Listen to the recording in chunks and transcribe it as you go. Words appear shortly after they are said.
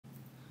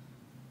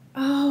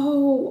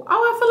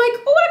I feel like,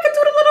 oh, I could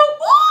do the little,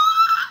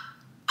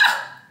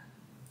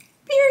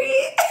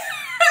 period.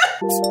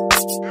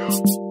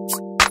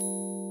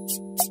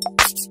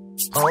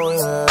 Oh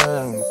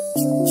yeah.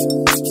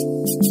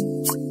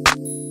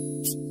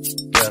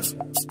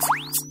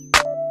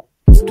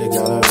 The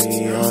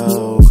gallery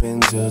open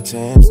till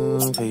 10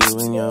 for you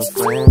and your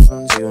friends.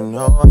 You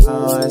know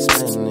how I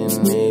spend in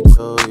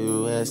MIDOUSDON.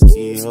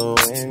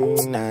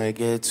 I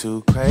get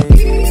too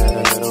crazy,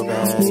 had a little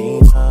bad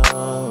enough.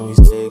 We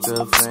stay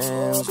good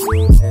friends,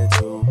 we get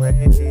too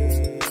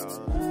wavy.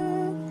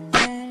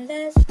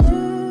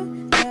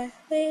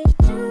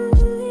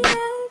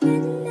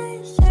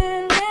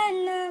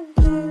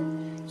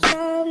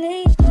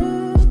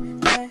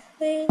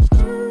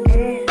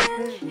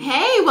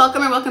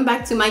 Welcome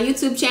back to my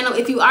YouTube channel.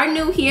 If you are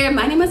new here,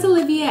 my name is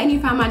Olivia and you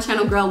found my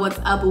channel. Girl, what's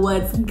up?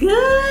 What's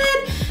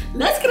good?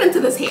 Let's get into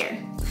this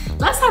hair.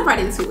 Let's hop right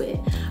into it.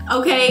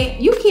 Okay,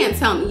 you can't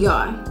tell me,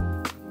 y'all.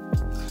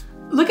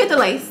 Look at the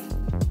lace.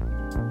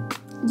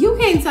 You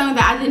can't tell me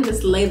that I didn't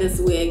just lay this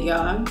wig,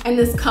 y'all. And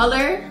this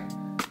color,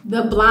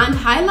 the blonde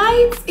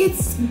highlights,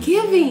 it's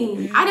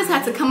giving. I just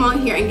had to come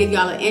on here and give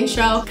y'all an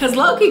intro because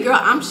low-key, girl,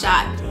 I'm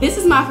shocked. This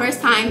is my first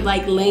time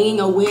like laying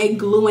a wig,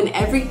 gluing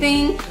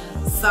everything.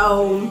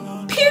 So,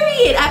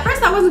 period. At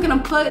first I wasn't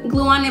gonna put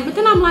glue on it, but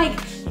then I'm like,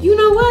 you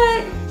know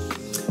what?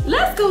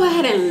 Let's go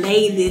ahead and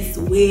lay this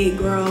wig,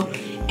 girl.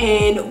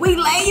 And we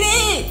laid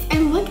it.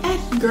 And look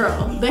at,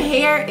 girl, the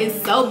hair is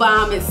so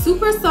bomb. It's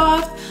super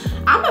soft.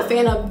 I'm a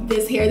fan of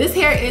this hair. This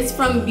hair is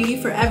from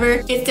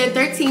Beautyforever. It's their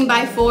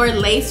 13x4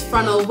 lace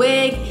frontal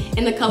wig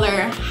in the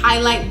color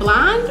highlight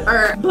blonde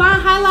or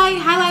blonde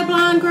highlight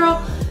blonde,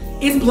 girl.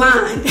 It's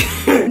blonde.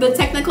 The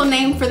technical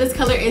name for this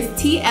color is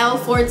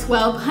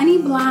TL412 Honey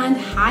Blonde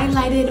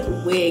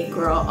Highlighted Wig,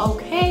 girl,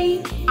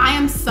 okay? I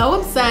am so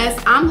obsessed.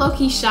 I'm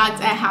low-key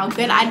shocked at how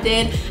good I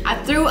did. I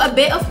threw a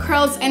bit of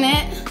curls in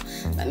it.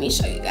 Let me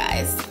show you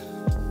guys.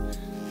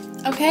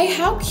 Okay,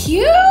 how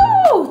cute.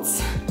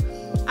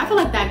 I feel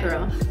like that,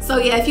 girl. So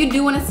yeah, if you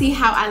do want to see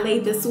how I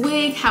laid this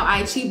wig, how I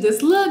achieved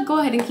this look, go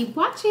ahead and keep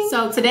watching.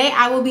 So today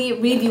I will be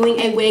reviewing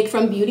a wig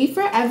from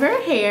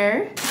Beautyforever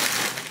Hair.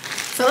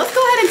 So let's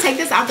go ahead and take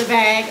this out the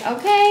bag,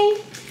 okay?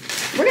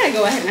 We're gonna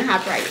go ahead and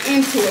hop right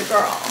into it,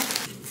 girl.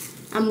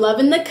 I'm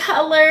loving the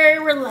color,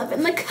 we're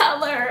loving the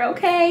color,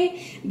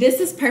 okay? This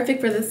is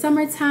perfect for the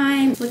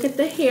summertime. Look at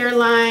the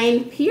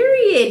hairline,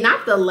 period,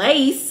 not the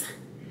lace.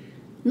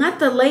 Not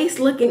the lace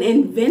looking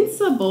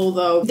invincible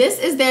though. This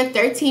is their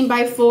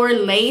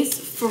 13x4 lace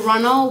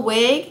frontal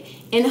wig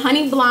in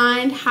honey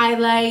blonde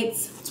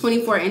highlights,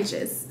 24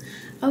 inches.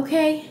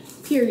 Okay,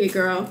 period,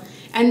 girl.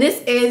 And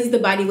this is the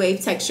body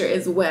wave texture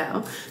as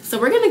well. So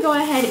we're gonna go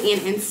ahead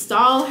and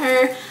install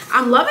her.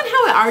 I'm loving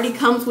how it already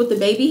comes with the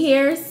baby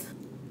hairs.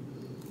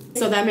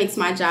 So that makes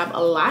my job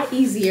a lot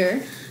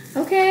easier,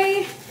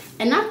 okay?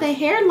 And not the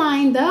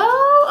hairline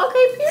though,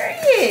 okay,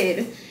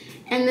 period.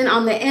 And then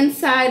on the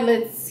inside,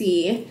 let's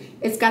see.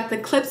 It's got the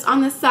clips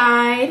on the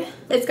side.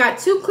 It's got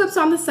 2 clips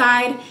on the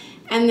side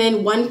and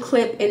then 1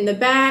 clip in the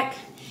back.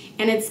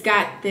 And it's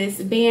got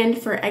this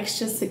band for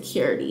extra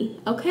security,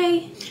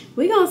 okay?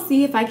 We're gonna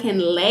see if I can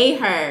lay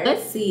her.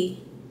 Let's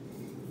see.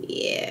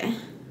 Yeah.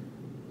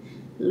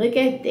 Look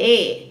at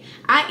that.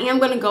 I am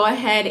gonna go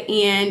ahead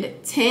and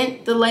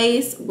tint the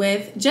lace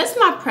with just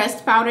my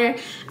pressed powder.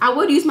 I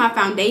would use my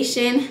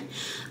foundation,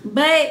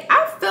 but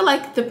I feel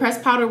like the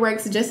pressed powder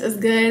works just as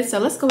good. So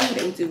let's go ahead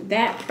and do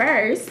that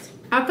first.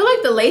 I feel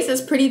like the lace is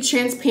pretty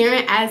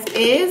transparent as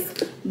is,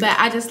 but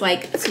I just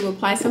like to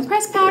apply some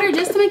pressed powder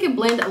just to make it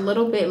blend a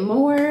little bit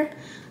more,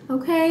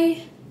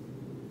 okay?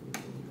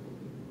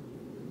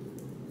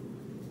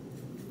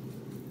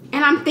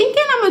 And I'm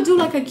thinking I'm gonna do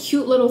like a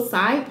cute little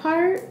side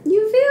part,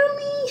 you feel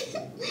me?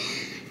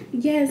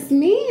 Yes,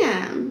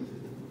 ma'am.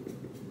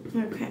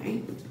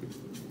 Okay.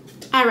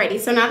 Alrighty,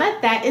 so now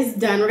that that is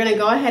done, we're gonna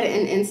go ahead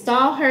and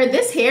install her.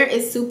 This hair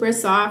is super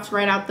soft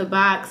right out the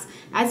box.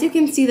 As you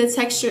can see, the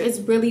texture is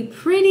really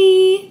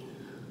pretty.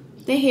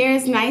 The hair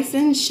is nice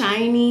and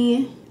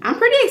shiny. I'm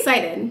pretty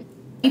excited.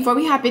 Before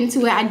we hop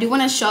into it, I do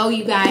want to show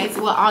you guys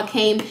what all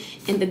came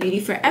in the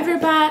Beautyforever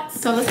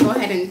box. So let's go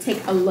ahead and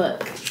take a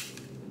look.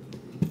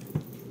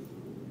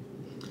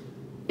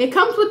 It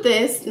comes with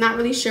this. Not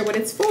really sure what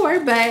it's for,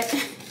 but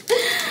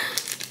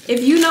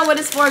if you know what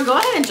it's for, go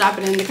ahead and drop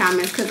it in the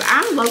comments because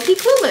I'm low-key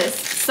clueless.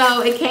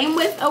 So it came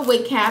with a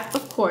wig cap,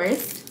 of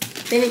course.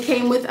 Then it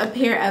came with a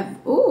pair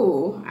of,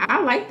 ooh, I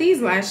like these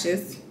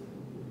lashes.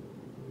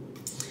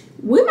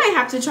 We might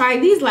have to try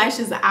these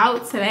lashes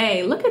out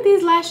today. Look at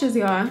these lashes,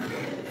 y'all.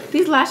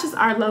 These lashes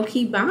are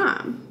low-key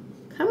bomb.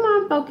 Come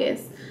on,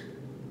 focus.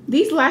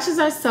 These lashes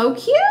are so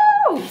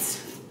cute.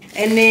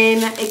 And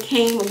then it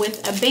came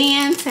with a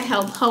band to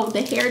help hold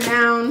the hair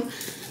down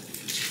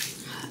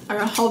or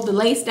hold the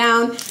lace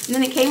down. And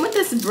then it came with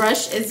this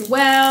brush as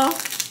well.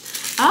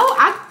 Oh,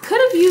 I could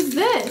have used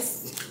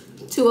this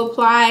to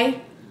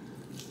apply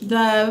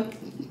the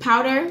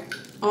powder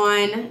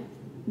on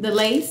the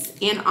lace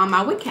and on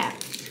my wig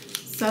cap.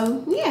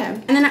 So yeah.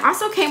 And then it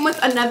also came with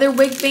another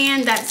wig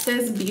band that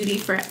says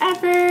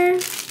Beautyforever.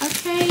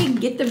 Okay,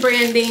 get the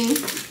branding,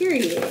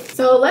 period.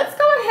 So let's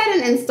go ahead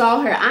and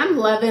install her. I'm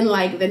loving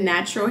like the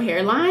natural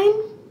hairline.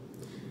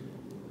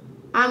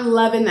 I'm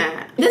loving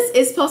that. This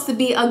is supposed to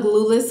be a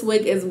glueless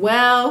wig as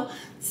well,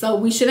 so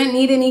we shouldn't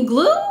need any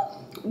glue.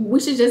 We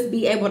should just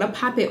be able to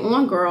pop it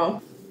on,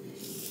 girl.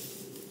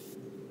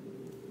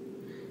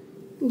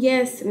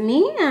 Yes,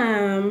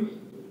 ma'am.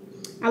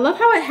 I love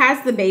how it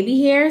has the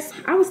baby hairs.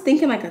 I was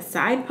thinking like a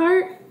side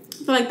part.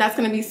 I feel like that's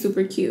gonna be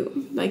super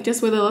cute. Like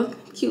just with a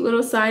cute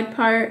little side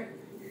part.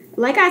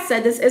 Like I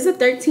said, this is a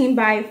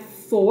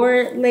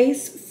 13x4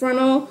 lace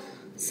frontal.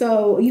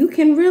 So you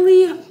can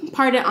really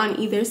part it on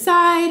either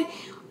side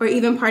or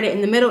even part it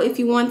in the middle if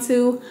you want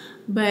to.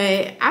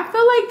 But I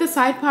feel like the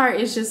side part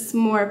is just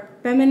more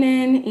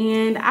feminine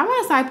and I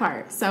want a side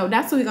part. So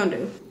that's what we're gonna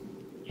do.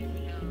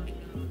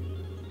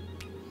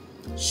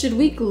 Should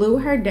we glue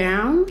her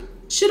down?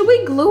 Should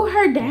we glue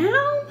her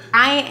down?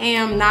 I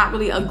am not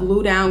really a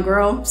glue down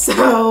girl,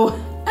 so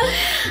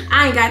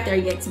I ain't got there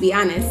yet, to be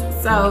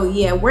honest. So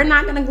yeah, we're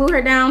not gonna glue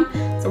her down.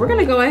 So we're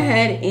gonna go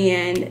ahead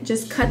and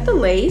just cut the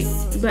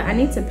lace, but I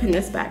need to pin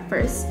this back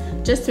first,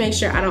 just to make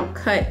sure I don't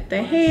cut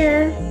the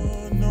hair.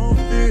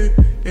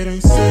 It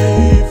ain't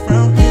safe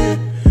around here,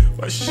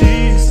 but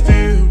she's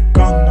still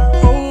gonna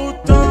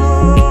hold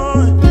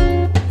on.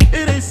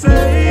 It ain't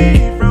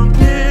safe around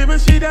here,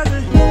 but she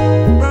doesn't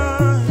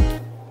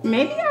run.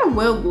 Maybe I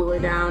will glue her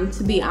down,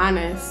 to be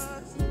honest.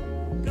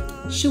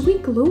 Should we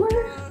glue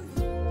her?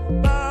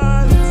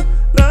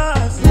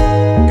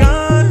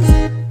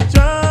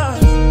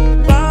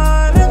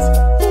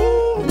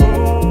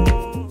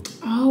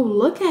 Oh,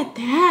 look at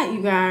that,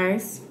 you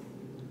guys.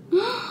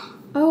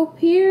 Oh,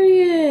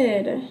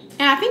 period.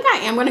 And I think I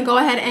am gonna go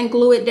ahead and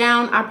glue it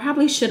down. I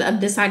probably should have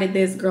decided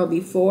this, girl,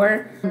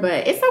 before,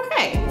 but it's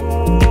okay.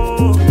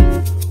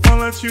 I'll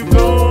let you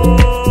go,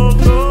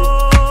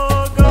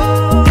 go, go.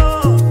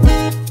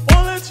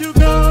 Won't let you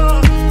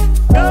go,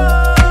 go,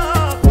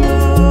 go,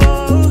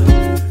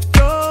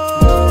 go.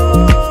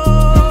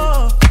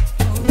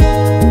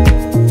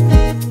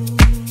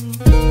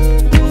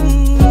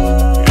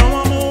 Your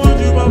mama warned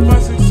you about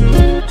passing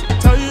soon.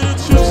 Tell you the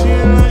truth, she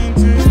ain't lying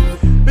to you.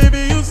 Baby,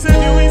 you said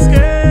you ain't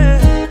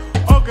scared.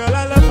 Oh, girl,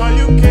 I love how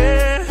you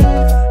care.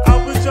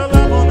 I'll put your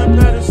love on the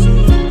pedestal.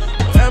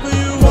 Whatever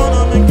you want,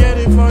 I'ma get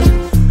it for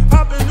you.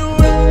 Hop in the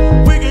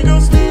whip, we can go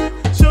ski.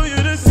 Show you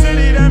the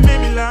city that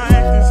made me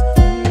like this.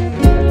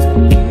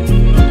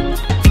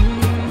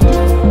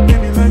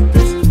 Made me like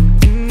this.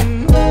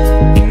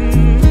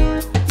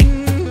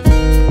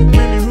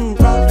 Made me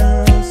hoop out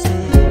and say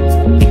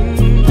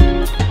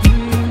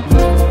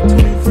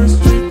 21st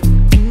Street.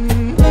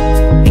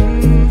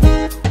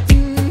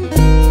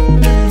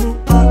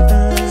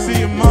 See,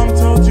 your mom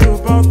told you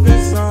about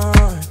this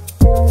side.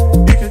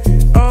 It could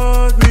get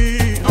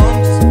ugly.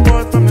 I'm just a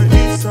boy from the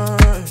east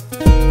side.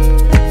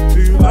 Do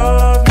you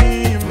love me?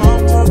 Your mom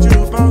told you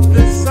about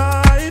this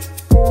side.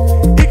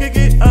 It could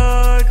get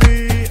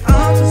ugly.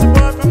 I'm just a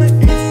boy from the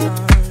east side.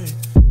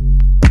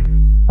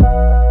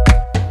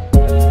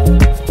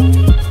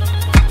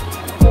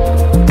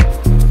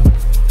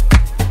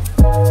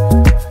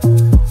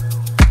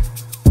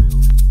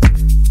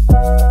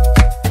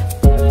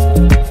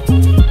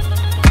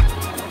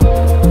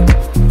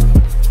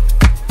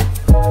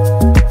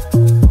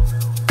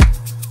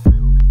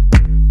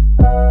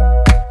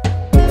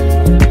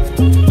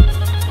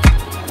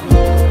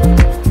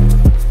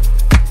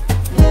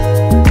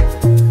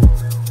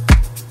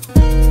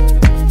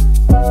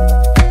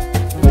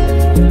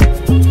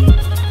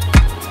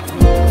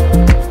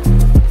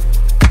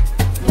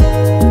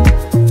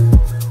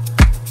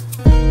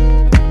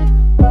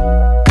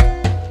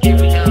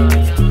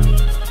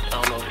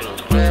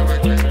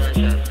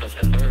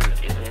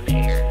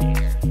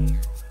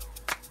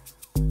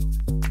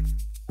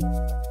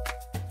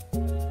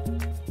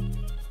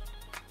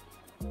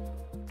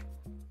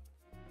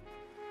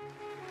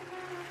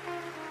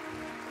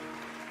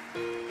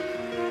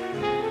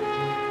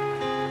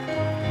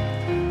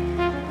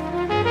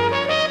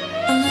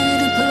 I'm ready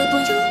to pull up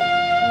on you.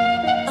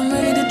 I'm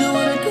ready to do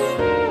what I do.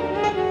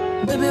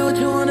 Baby, what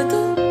you wanna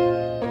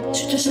do?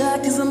 Shoot your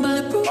shot, cause I'm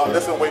bulletproof. Oh,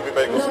 listen, wait, me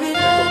back. Love it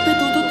up, baby,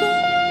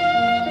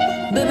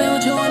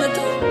 what you wanna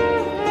do?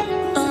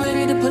 I'm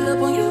ready to pull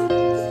up on you.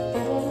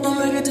 I'm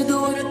ready to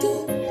do what I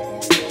do.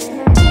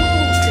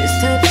 This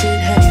type shit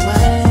have you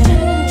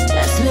wildin'.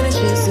 Last minute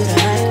shit to the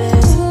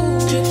highlights.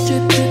 Drip,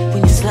 drip, drip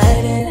when you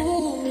sliding.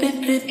 Flip,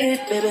 flip, flip,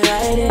 baby,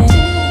 ride it.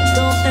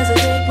 Don't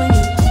hesitate when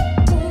you.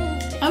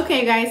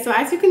 Okay guys, so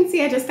as you can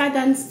see, I just got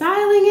done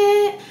styling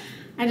it.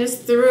 I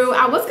was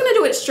gonna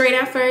do it straight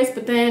at first,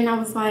 but then I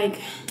was like,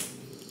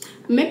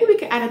 maybe we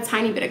could add a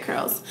tiny bit of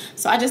curls.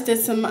 So I just did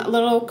some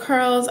little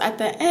curls at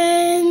the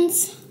end.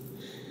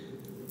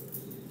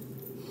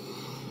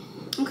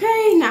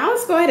 Okay, now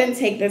let's go ahead and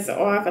take this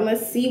off and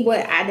let's see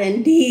what I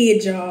done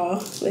did,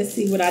 y'all. Let's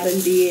see what I done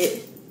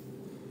did.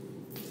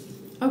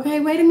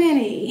 Okay, wait a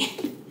minute.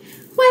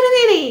 Wait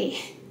a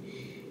minute.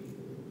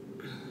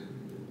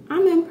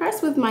 I'm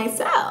impressed with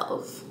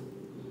myself.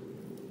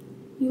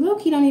 You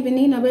low-key don't even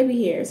need no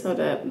baby hairs. Hold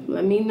up.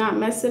 Let me not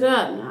mess it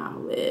up now,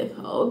 Liv.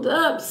 Hold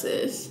up,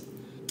 sis.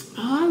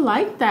 Oh, I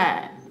like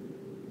that.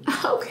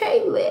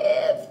 Okay,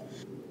 Liv.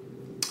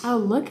 Oh,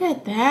 look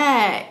at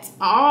that.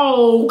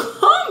 Oh,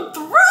 come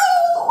through.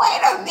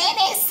 Wait a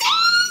minute,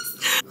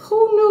 sis.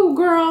 Who knew,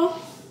 girl?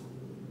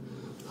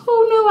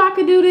 Who knew I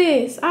could do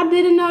this? I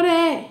didn't know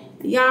that.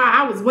 Y'all,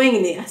 I was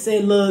winging it. I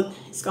said, look,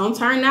 it's gonna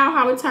turn out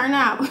how it turned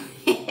out.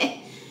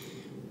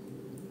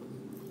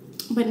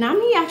 But not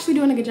me actually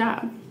doing a good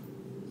job.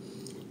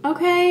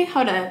 Okay,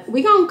 hold up.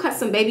 We gonna cut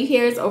some baby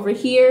hairs over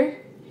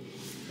here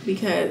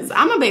because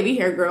I'm a baby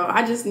hair girl.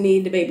 I just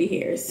need the baby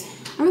hairs.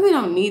 I really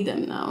don't need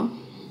them though.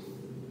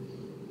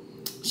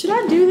 Should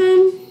I do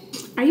them?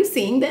 Are you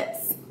seeing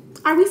this?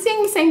 Are we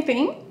seeing the same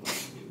thing?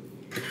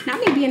 Not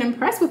me being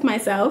impressed with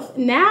myself.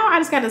 Now I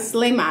just gotta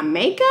slay my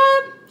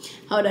makeup.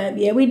 Hold up,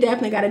 yeah, we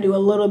definitely gotta do a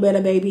little bit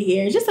of baby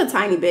hairs, just a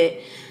tiny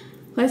bit.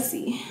 Let's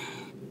see.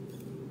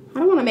 I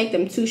don't wanna make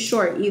them too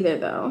short either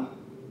though.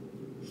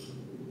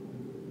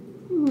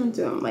 I'm gonna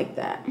do them like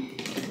that.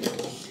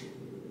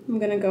 I'm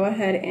gonna go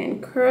ahead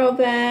and curl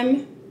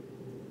them.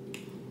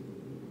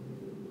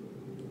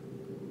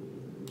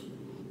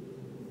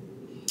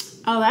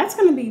 Oh, that's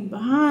gonna be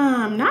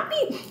bomb. Not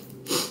me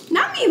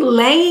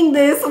laying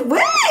this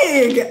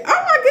wig.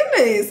 Oh my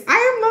goodness. I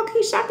am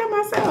low-key shocked at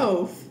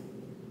myself.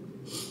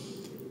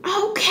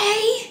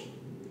 Okay.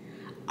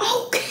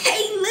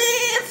 Okay,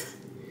 Liv.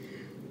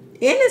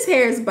 And this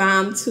hair is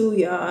bomb too,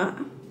 y'all.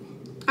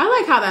 I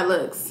like how that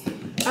looks.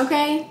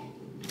 Okay.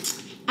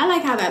 I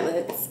like how that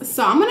looks.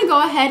 So I'm gonna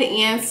go ahead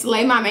and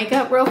slay my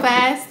makeup real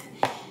fast.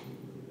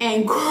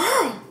 And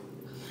girl,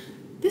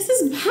 this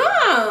is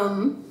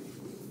bomb.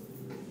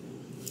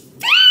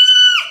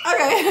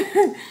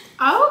 Okay.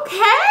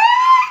 Okay.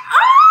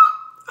 Oh,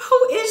 who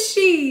is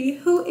she?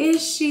 Who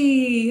is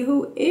she?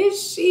 Who is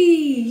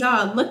she?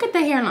 Y'all, look at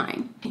the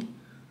hairline.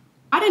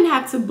 I didn't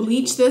have to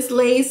bleach this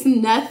lace,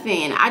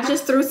 nothing. I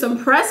just threw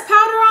some pressed powder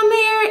on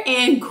there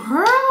and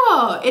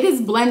girl, it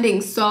is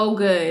blending so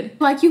good.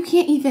 Like you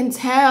can't even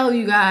tell,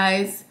 you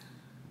guys.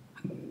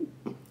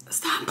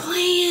 Stop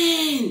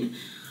playing.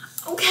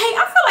 Okay,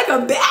 I feel like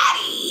a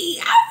baddie.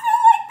 I feel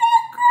like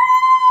that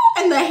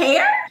girl. And the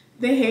hair?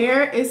 The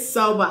hair is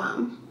so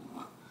bomb.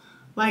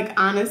 Like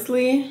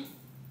honestly,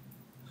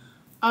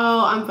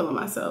 oh, I'm feeling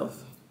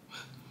myself.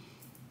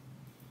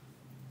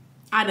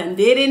 I done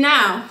did it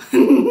now.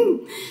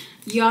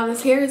 Y'all,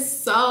 this hair is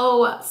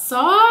so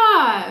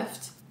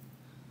soft.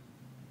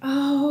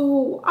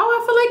 Oh,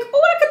 I feel like,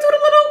 oh, I could do the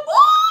little,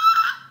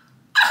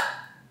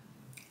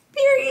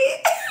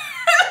 period.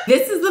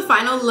 This is the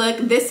final look.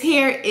 This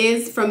hair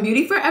is from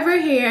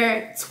Beautyforever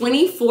hair,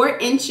 24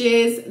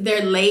 inches.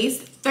 They're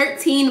lace,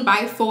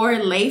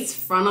 13x4 lace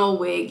frontal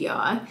wig,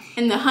 y'all.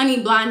 And the honey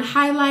blonde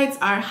highlights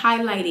are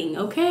highlighting,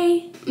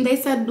 okay? They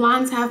said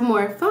blondes have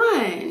more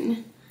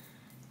fun.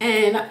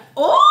 And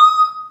oh,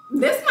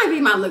 this might be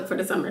my look for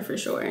the summer for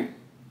sure.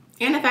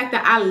 And the fact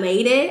that I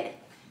laid it,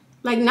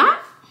 like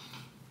not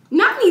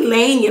me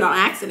laying it on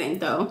accident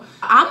though.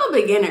 I'm a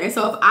beginner,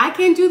 so if I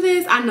can do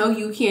this, I know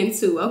you can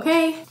too,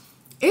 okay?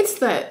 It's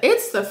the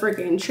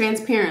freaking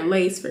transparent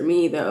lace for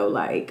me though,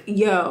 like,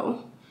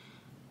 yo.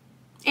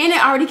 And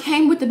it already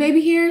came with the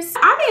baby hairs.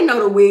 I didn't know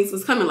the wigs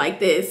was coming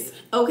like this,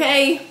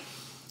 okay?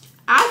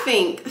 I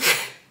think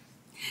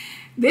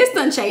this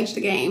done changed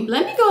the game.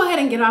 Let me go ahead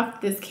and get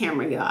off this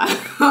camera, y'all.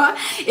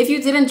 If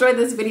you did enjoy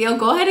this video,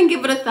 go ahead and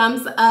give it a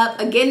thumbs up.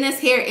 Again, this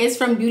hair is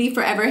from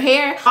Beautyforever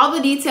hair. All the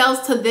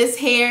details to this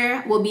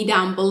hair will be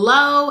down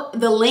below.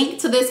 The link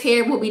to this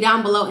hair will be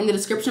down below in the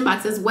description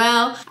box as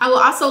well. I will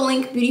also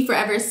link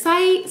Beautyforever's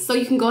site, so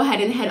you can go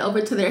ahead and head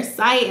over to their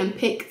site and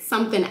pick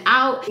something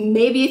out.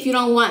 Maybe if you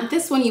don't want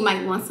this one, you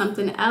might want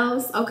something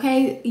else,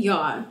 okay?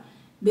 Y'all,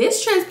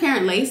 this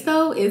transparent lace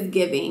though is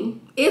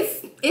giving.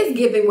 It's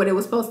giving what it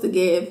was supposed to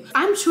give.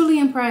 I'm truly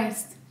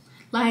impressed.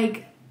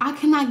 Like, I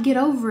cannot get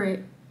over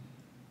it.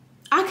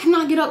 I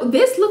cannot get over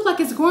this. Look like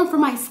it's growing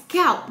from my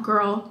scalp,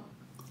 girl.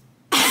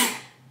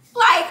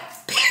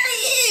 Like,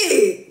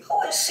 period.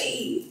 Who is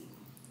she?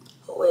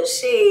 Who is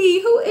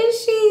she? Who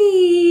is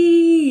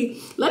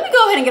she? Let me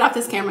go ahead and get off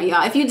this camera,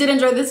 y'all. If you did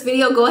enjoy this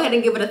video, go ahead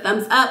and give it a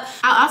thumbs up.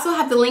 I'll also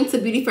have the link to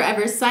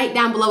Beautyforever's site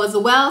down below as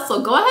well.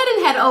 So go ahead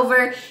and head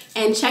over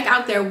and check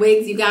out their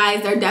wigs, you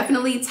guys. They're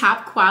definitely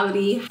top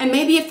quality. And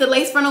maybe if the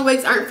lace frontal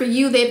wigs aren't for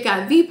you, they've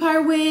got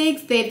V-part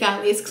wigs, they've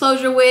got lace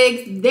closure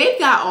wigs, they've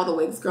got all the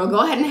wigs, girl. Go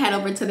ahead and head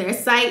over to their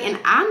site. And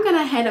I'm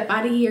gonna head up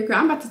out of here, girl.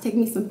 I'm about to take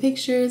me some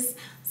pictures.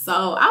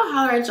 So I'll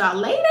holler at y'all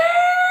later.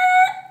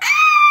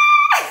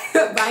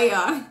 Bye,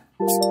 y'all.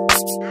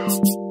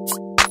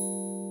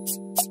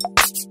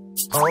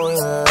 Oh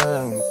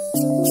yeah.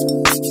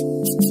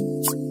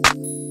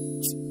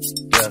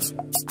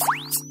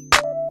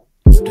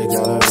 The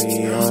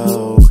gallery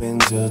open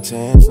till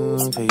 10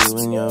 for you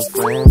and your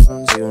friends.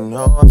 You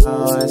know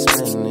how I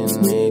spend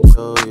in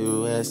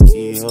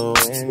H-O-U-S-T-O-N.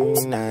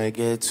 I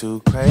get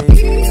too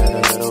crazy, got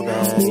a little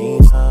baddie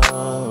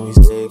now. We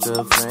stay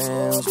good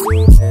friends,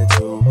 we get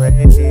too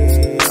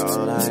ready.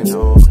 All I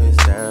know is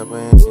that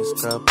when it's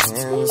cup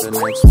hands,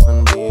 next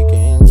one be